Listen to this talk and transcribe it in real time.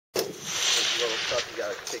stuff, you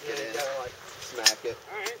gotta kick it in, like, smack it.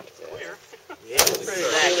 Alright, clear. Yeah, it's pretty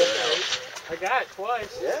cool. I got it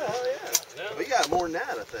twice. Yeah, hell yeah. No. We got more than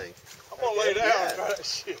that, I think. I'm gonna lay down and try that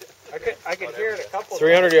shit. I could hear it a couple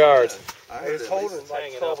 300 yards. Yeah. I was holding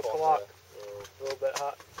like 12 o'clock. A little bit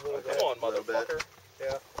hot. Come on, motherfucker.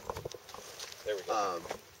 Yeah. There we go.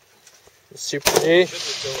 Super G.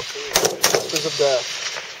 Whispers of death.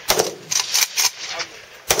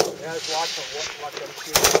 Yeah, I was watching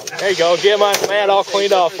them. There you go. Get my mat all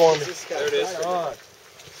cleaned off for me. There it is.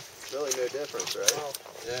 Really no difference, right? Oh.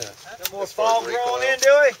 Yeah. More fall growing into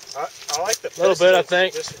it? I like the A little bit, I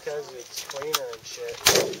think. Just because it's cleaner and shit.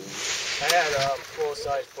 I had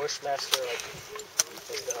full-size Bushmaster, like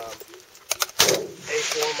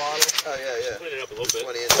A4 model. Oh yeah, Clean it up a little bit.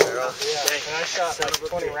 20-inch barrel. Yeah, and I shot like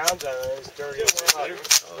 20 rounds out of it. It was dirty as fuck.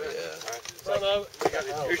 Oh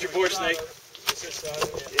yeah. Here's your board snake.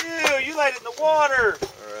 Ew, you laid it in the water.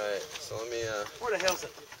 All right. So let me. Where the hell's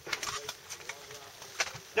it?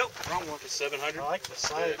 Nope, wrong one. It's 700. I like the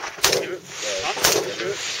sight. Do it.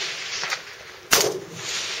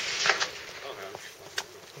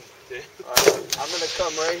 Alright, I'm gonna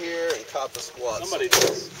come right here and cop the squats. Somebody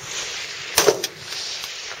does.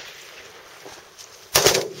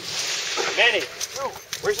 Manny,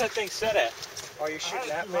 where's that thing set at? Are you shooting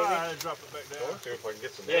that, maybe? I drop it back down. See if I can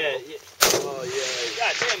get some. Yeah. Oh yeah.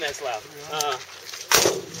 God damn, that's loud. All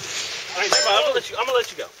right, never mind. I'm gonna let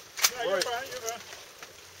you go. Yeah, you're fine. You're fine.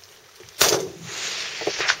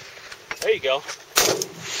 There you go.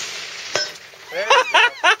 There you go.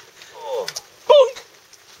 Oh. Boink.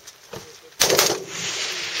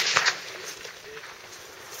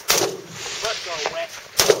 Butts all wet.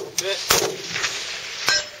 A little bit.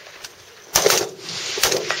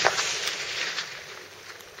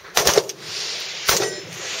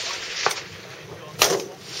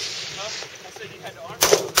 I said you had the arm.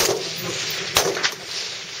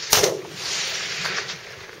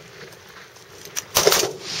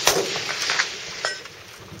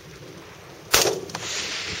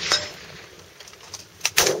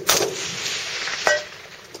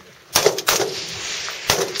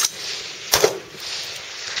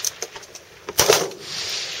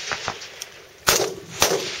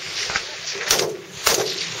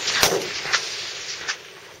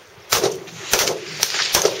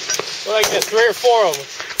 Well, I get 3 or 4 of them.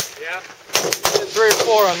 Yeah. Get 3 or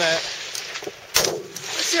 4 on that.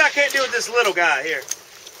 Let's see what I can't do with this little guy here.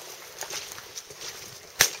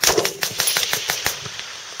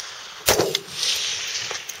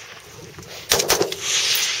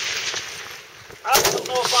 I don't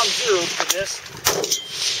know if I'm zeroed for this.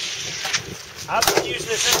 I haven't used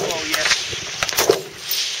this info yet.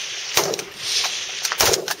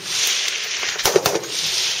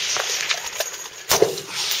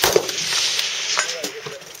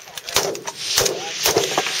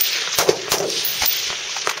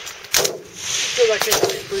 Because I can't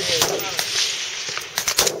see pregame.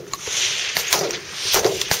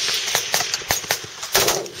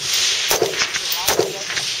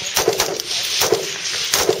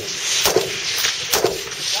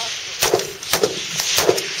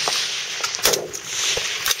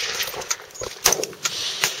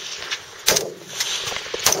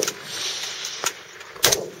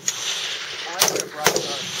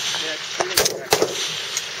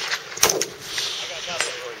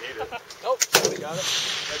 Nope. We got it.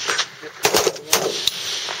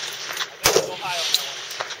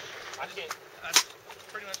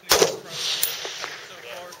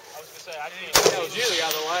 That was you that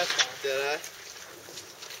got the last time. Did I?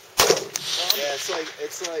 Yeah, it's like. I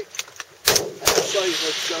can tell you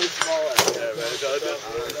it's so small. Yeah, man, it does. I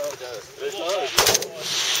don't know. It does. It does.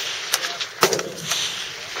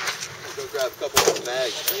 Go grab a couple of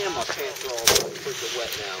bags. Damn, my pants are all freaking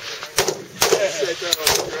wet now. Sit there on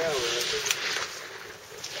the ground, man.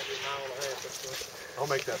 I'll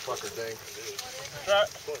make that fucker ding.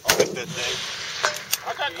 I'll make that thing. I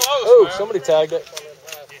got close. Oh, man. somebody tagged it.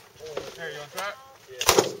 Here, you want to try it?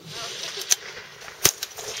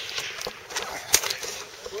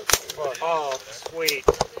 Oh, sweet.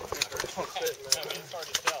 It's hard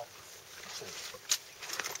to tell.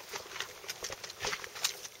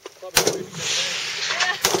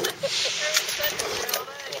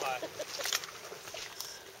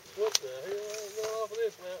 What the hell is going off of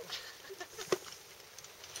this mountain?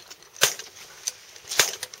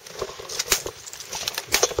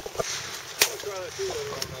 Try that too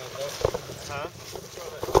later on, huh? Try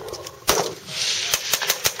that too.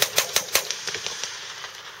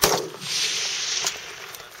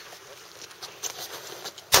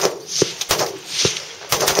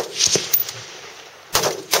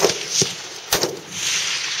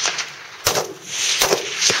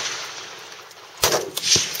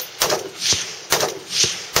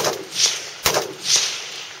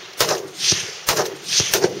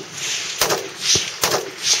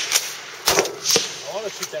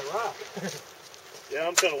 Wow. Yeah,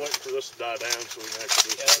 I'm kind of waiting for this to die down so we can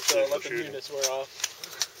actually do Yeah, some so let the shooting. newness wear off.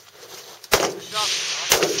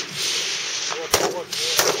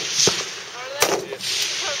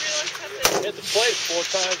 Hit the plate 4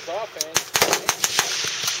 times offhand.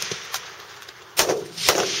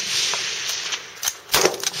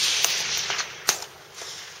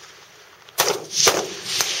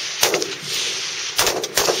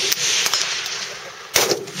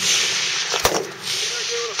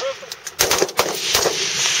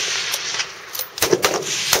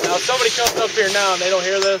 Now, if somebody comes up here now and they don't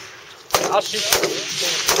hear this, I'll shoot them.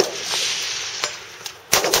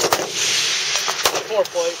 4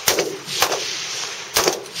 plate.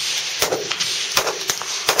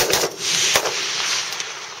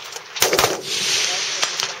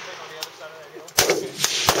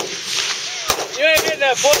 You ain't getting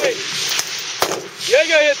that plate. You ain't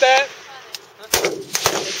gonna hit that.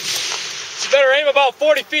 You better aim about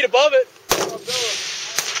 40 feet above it.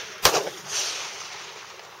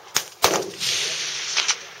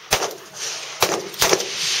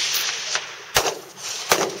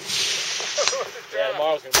 Yeah,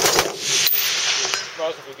 tomorrow's gonna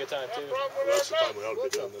be a good time too. Well, that's the time we ought to be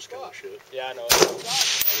doing this kind of shit. Yeah, I know. We're going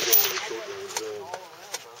to the short range then.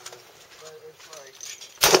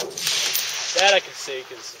 That I can see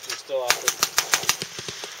because you're still out there.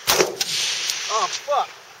 Oh, fuck.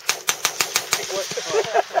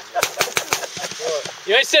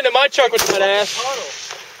 You ain't sitting in my truck with that ass. Puddle.